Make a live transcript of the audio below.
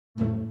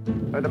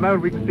At the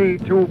moment we can see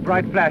two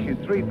bright flashes,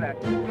 three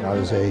flashes. I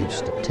was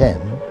aged 10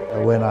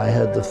 when I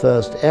heard the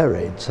first air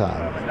raid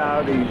sound. And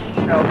now the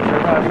shells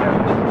are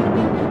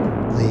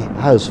arriving.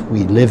 The house we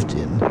lived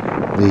in,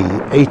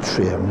 the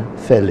atrium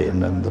fell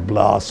in and the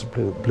blast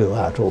blew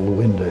out all the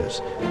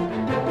windows.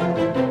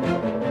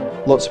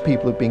 Lots of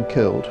people have been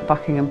killed.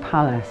 Buckingham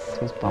Palace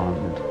was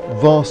bombed.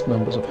 Vast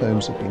numbers of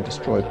homes have been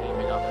destroyed.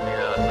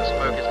 The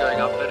smoke is going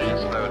up very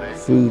slowly.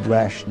 Food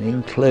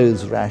rationing,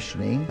 clothes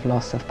rationing.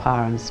 Loss of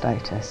power and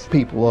status.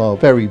 People are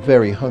very,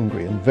 very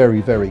hungry and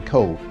very, very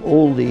cold.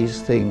 All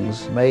these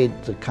things made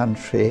the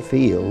country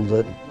feel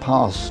that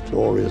past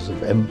stories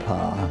of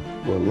empire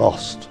were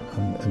lost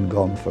and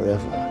gone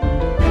forever.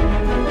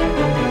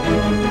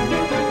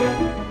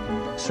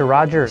 Sir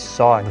Roger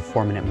saw the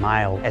 4-minute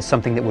mile as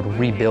something that would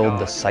rebuild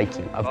the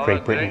psyche of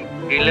Great Britain.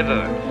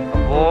 Delivered.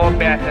 War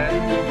better.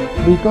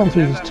 We'd gone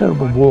through this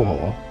terrible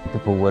war.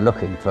 People were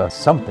looking for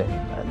something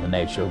in the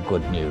nature of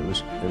good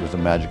news. It was a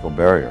magical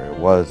barrier. It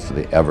was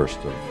the Everest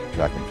of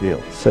track and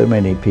field. So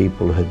many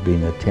people had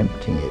been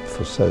attempting it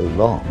for so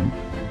long.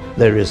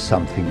 There is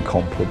something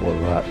comparable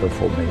about the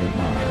 4-minute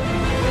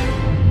mile.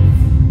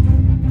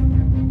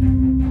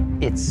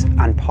 It's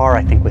on par,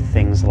 I think, with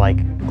things like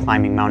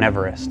climbing Mount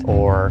Everest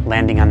or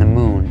landing on the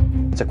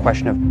moon. It's a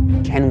question of,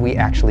 can we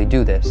actually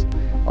do this?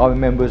 I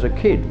remember as a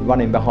kid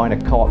running behind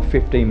a cart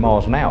 15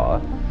 miles an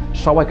hour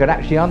so I could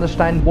actually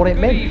understand what it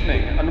meant. Good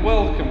evening and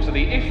welcome to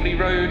the Iffley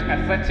Road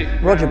Athletic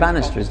Ground. Roger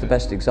Bannister is the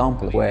best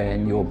example of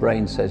when your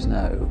brain says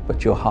no,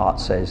 but your heart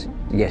says,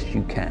 yes,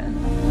 you can.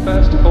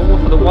 First call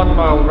for the 1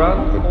 mile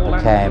run. It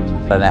became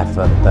an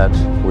effort that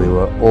we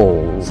were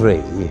all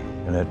three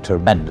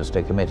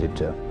tremendously committed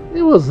to.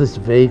 There was this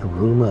vague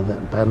rumour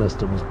that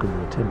Bannister was going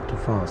to attempt a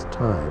fast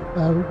time.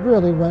 I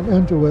really went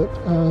into it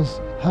as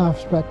half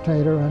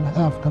spectator and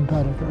half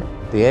competitor.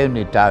 The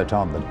only doubt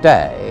on the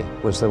day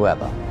was the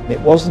weather. It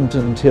wasn't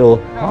until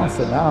half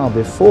an hour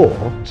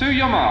before To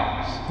your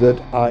marks.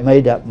 that I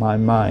made up my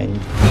mind.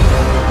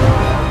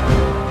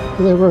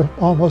 They were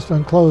almost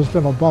enclosed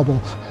in a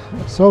bubble,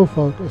 so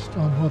focused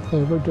on what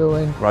they were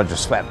doing. Roger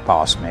swept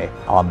past me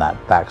on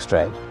that back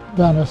straight.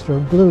 Bannister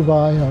blew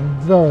by him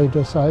very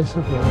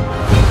decisively.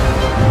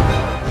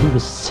 He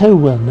was so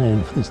well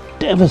known for this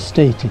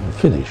devastating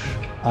finish.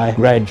 I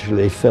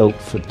gradually felt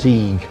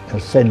fatigue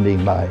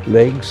ascending my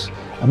legs.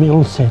 And we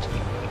all said,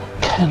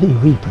 can he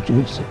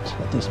reproduce it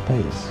at this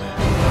pace?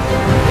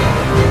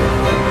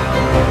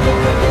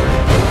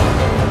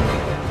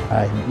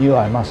 I knew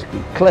I must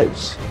be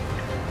close,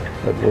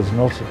 but was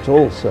not at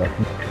all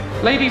certain.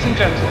 Ladies and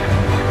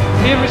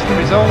gentlemen, here is the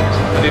result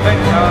of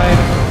event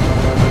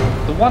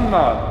 9, the 1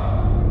 mile.